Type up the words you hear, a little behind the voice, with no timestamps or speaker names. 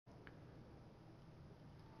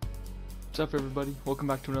What's up everybody, welcome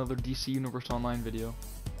back to another DC Universe Online video.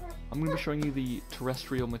 I'm going to be showing you the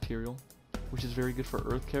Terrestrial material, which is very good for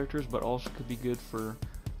Earth characters, but also could be good for,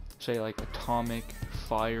 say, like atomic,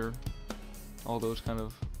 fire, all those kind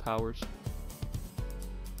of powers.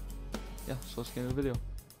 Yeah, so let's get into the video.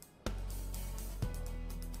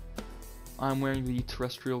 I'm wearing the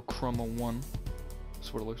Terrestrial Chroma 1,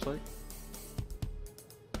 that's what it looks like.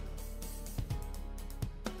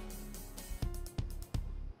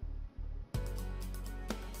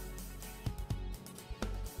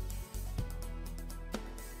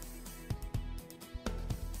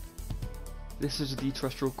 This is the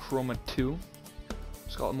Terrestrial Chroma 2.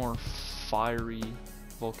 It's got more fiery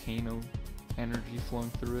volcano energy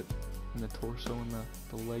flowing through it in the torso and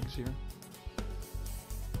the legs here.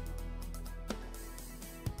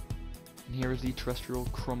 And here is the Terrestrial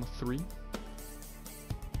Chroma 3,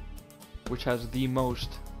 which has the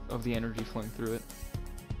most of the energy flowing through it,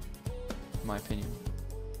 in my opinion.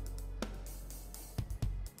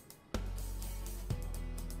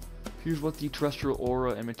 Here's what the Terrestrial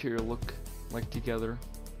aura and material look like together,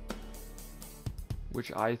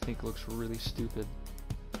 which I think looks really stupid.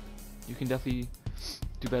 You can definitely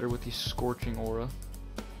do better with the scorching aura,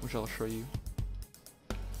 which I'll show you.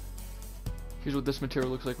 Here's what this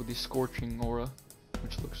material looks like with the scorching aura,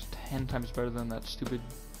 which looks 10 times better than that stupid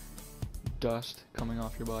dust coming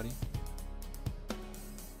off your body.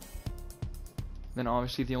 Then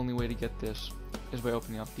obviously the only way to get this is by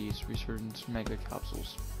opening up these Resurgence Mega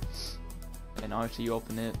Capsules. And obviously you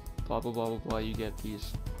open it, blah blah blah blah blah, you get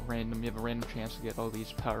these random, you have a random chance to get all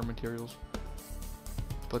these power materials.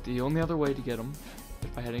 But the only other way to get them is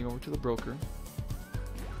by heading over to the broker.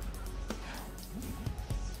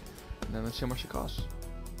 And then let's see how much it costs.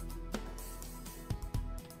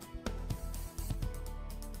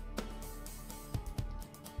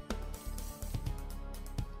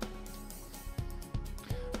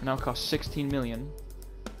 It now costs 16 million,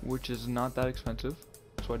 which is not that expensive,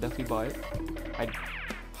 so I definitely buy it. I'd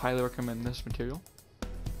highly recommend this material.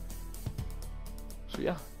 So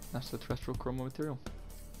yeah, that's the Terrestrial Chroma material.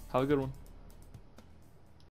 Have a good one.